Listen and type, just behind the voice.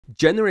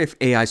Generative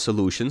AI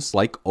solutions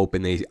like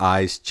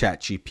OpenAI's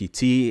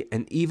ChatGPT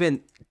and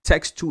even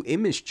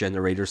text-to-image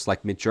generators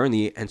like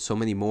Midjourney and so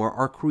many more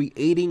are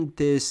creating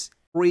this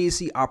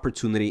crazy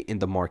opportunity in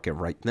the market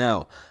right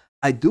now.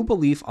 I do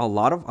believe a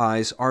lot of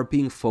eyes are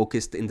being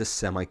focused in the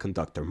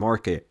semiconductor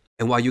market.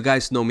 And while you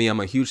guys know me, I'm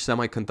a huge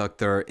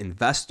semiconductor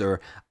investor,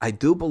 I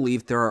do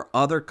believe there are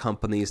other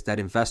companies that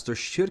investors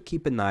should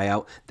keep an eye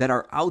out that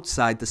are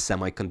outside the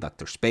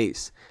semiconductor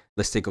space.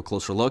 Let's take a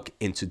closer look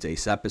in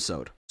today's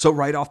episode. So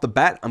right off the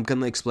bat, I'm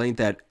going to explain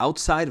that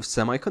outside of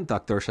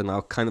semiconductors, and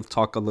I'll kind of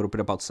talk a little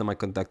bit about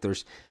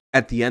semiconductors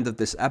at the end of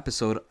this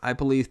episode, I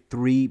believe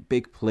three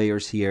big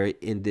players here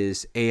in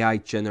this AI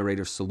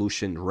generative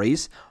solution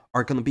race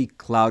are going to be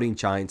clouding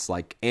giants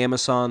like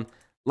Amazon,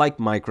 like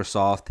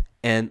Microsoft,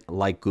 and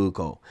like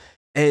Google.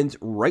 And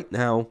right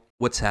now,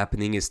 what's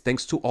happening is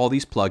thanks to all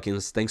these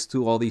plugins, thanks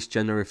to all these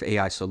generative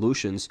AI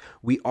solutions,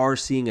 we are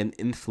seeing an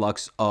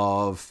influx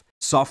of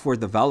software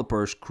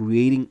developers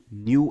creating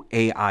new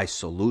AI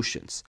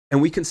solutions.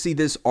 And we can see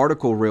this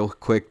article real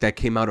quick that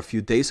came out a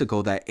few days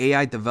ago that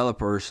AI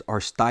developers are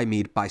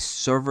stymied by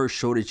server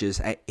shortages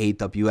at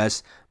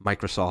AWS,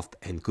 Microsoft,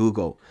 and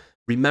Google.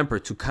 Remember,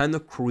 to kind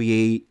of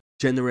create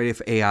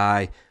generative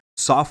AI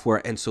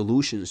software and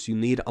solutions, you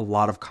need a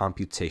lot of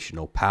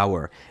computational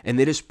power. And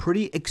it is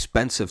pretty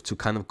expensive to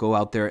kind of go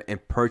out there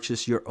and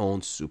purchase your own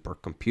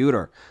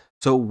supercomputer.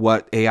 So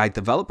what AI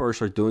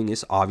developers are doing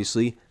is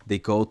obviously they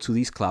go to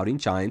these clouding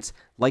giants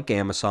like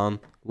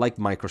Amazon, like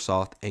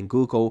Microsoft and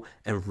Google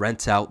and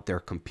rent out their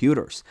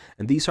computers.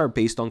 And these are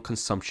based on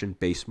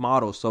consumption-based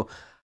models. So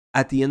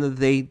at the end of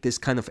the day, this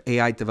kind of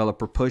AI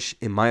developer push,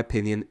 in my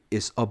opinion,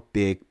 is a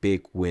big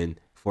win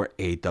for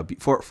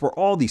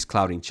all these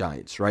clouding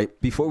giants,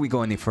 right? Before we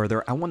go any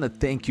further, I want to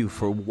thank you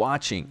for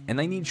watching, and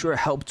I need your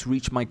help to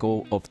reach my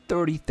goal of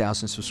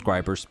 30,000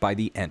 subscribers by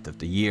the end of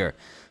the year.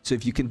 So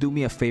if you can do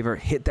me a favor,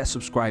 hit that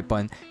subscribe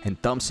button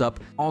and thumbs up.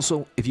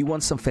 Also, if you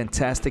want some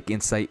fantastic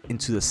insight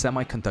into the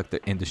semiconductor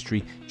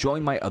industry,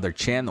 join my other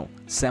channel,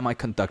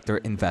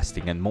 Semiconductor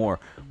Investing and More,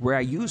 where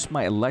I use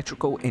my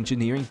electrical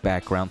engineering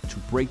background to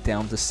break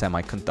down the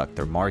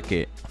semiconductor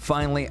market.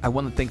 Finally, I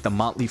want to thank the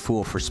Motley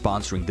Fool for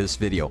sponsoring this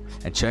video,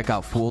 and check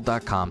out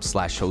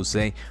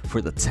fool.com/Jose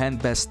for the 10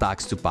 best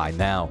stocks to buy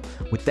now.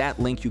 With that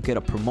link, you get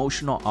a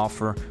promotional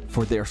offer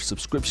for their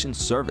subscription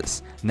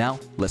service. Now,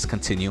 let's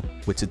continue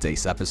with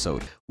today's episode.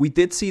 We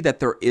did see that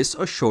there is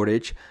a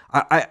shortage.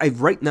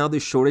 Right now,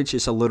 this shortage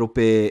is a little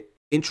bit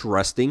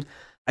interesting.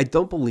 I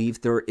don't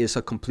believe there is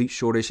a complete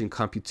shortage in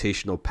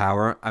computational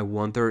power. I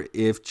wonder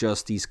if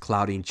just these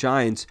clouding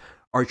giants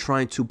are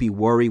trying to be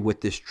worried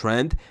with this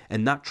trend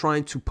and not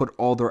trying to put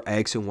all their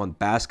eggs in one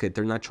basket.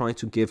 They're not trying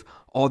to give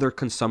all their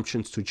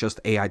consumptions to just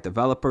AI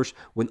developers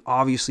when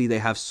obviously they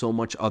have so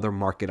much other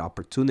market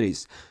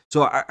opportunities.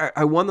 So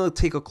I want to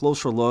take a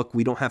closer look.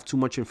 We don't have too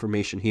much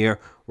information here.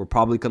 We're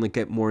probably going to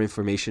get more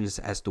information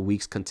as the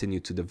weeks continue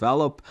to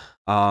develop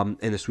and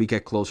as we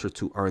get closer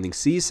to earnings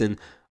season.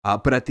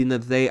 But at the end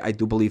of the day, I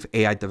do believe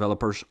AI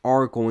developers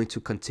are going to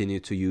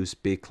continue to use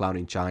big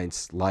clouding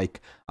giants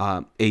like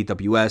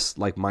AWS,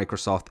 like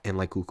Microsoft, and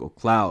like Google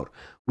Cloud.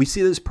 We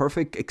see this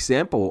perfect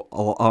example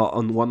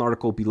on one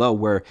article below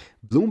where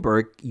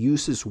Bloomberg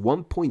uses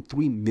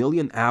 1.3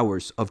 million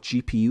hours of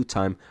GPU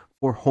time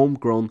for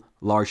homegrown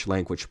large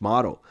language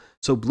model.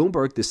 So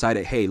Bloomberg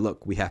decided, hey,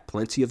 look, we have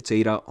plenty of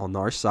data on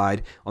our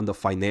side, on the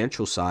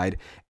financial side,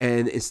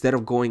 and instead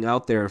of going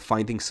out there and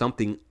finding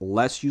something,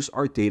 let's use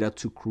our data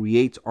to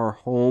create our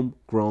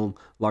homegrown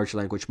large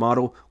language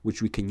model,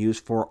 which we can use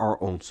for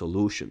our own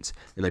solutions.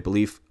 And I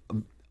believe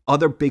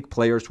other big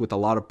players with a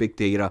lot of big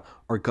data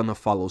are going to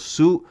follow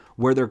suit,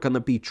 where they're going to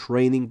be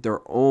training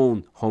their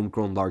own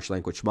homegrown large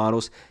language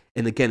models.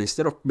 And again,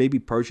 instead of maybe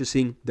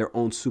purchasing their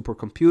own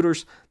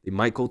supercomputers, they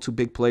might go to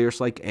big players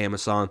like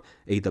Amazon,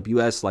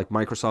 AWS, like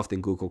Microsoft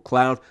and Google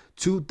Cloud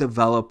to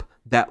develop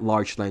that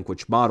large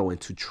language model and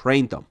to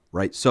train them,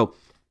 right? So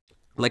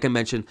like I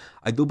mentioned,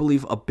 I do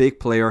believe a big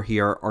player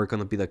here are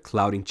going to be the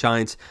clouding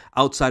giants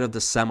outside of the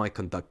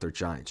semiconductor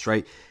giants,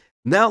 right?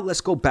 Now let's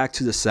go back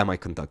to the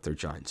semiconductor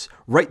giants.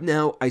 Right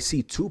now, I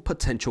see two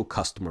potential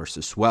customers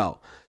as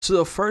well. So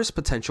the first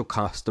potential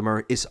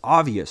customer is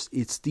obvious.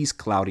 It's these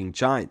clouding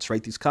giants,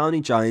 right? These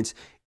clouding giants,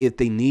 if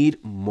they need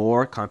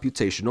more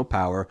computational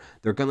power,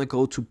 they're going to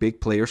go to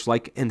big players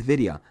like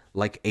NVDA,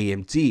 like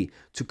AMD,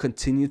 to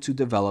continue to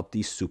develop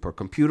these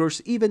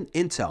supercomputers, even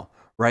Intel,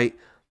 right?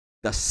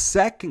 The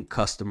second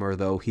customer,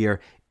 though, here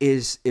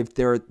is if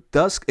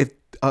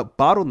a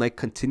bottleneck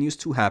continues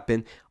to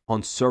happen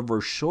on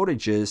server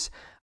shortages,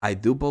 I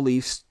do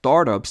believe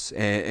startups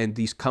and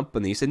these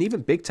companies and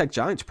even big tech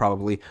giants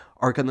probably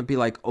are going to be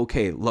like,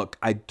 okay, look,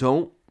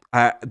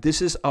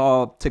 this is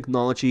a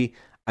technology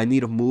I need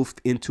to move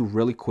into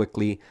really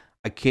quickly.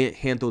 I can't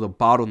handle the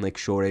bottleneck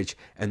shortage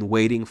and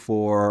waiting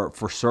for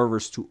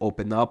servers to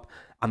open up.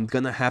 I'm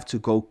going to have to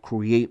go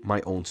create my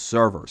own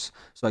servers.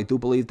 So I do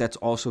believe that's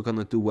also going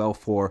to do well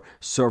for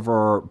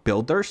server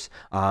builders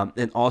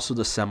and also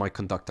the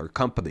semiconductor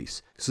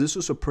companies. So this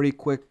was a pretty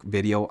quick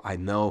video, I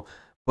know,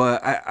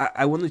 But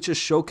I want to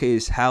just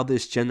showcase how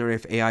this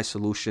generative AI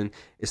solution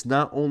is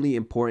not only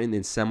important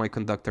in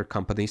semiconductor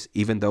companies,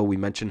 even though we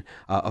mentioned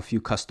a few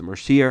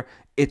customers here,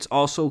 it's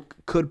also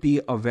could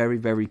be a very,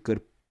 very good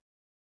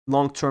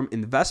long-term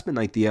investment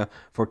idea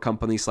for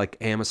companies like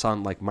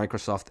Amazon, like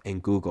Microsoft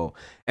and Google.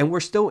 And we're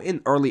still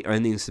in early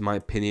innings, in my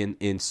opinion,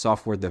 in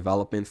software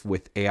development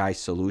with AI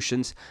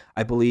solutions.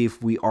 I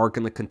believe we are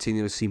going to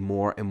continue to see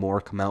more and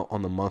more come out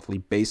on a monthly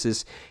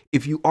basis.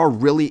 If you are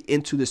really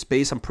into the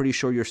space, I'm pretty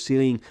sure you're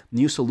seeing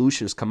new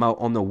solutions come out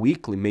on a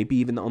weekly, maybe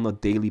even on a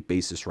daily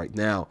basis right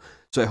now.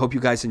 So I hope you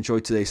guys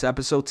enjoyed today's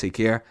episode. Take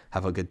care,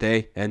 have a good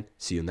day, and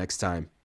see you next time.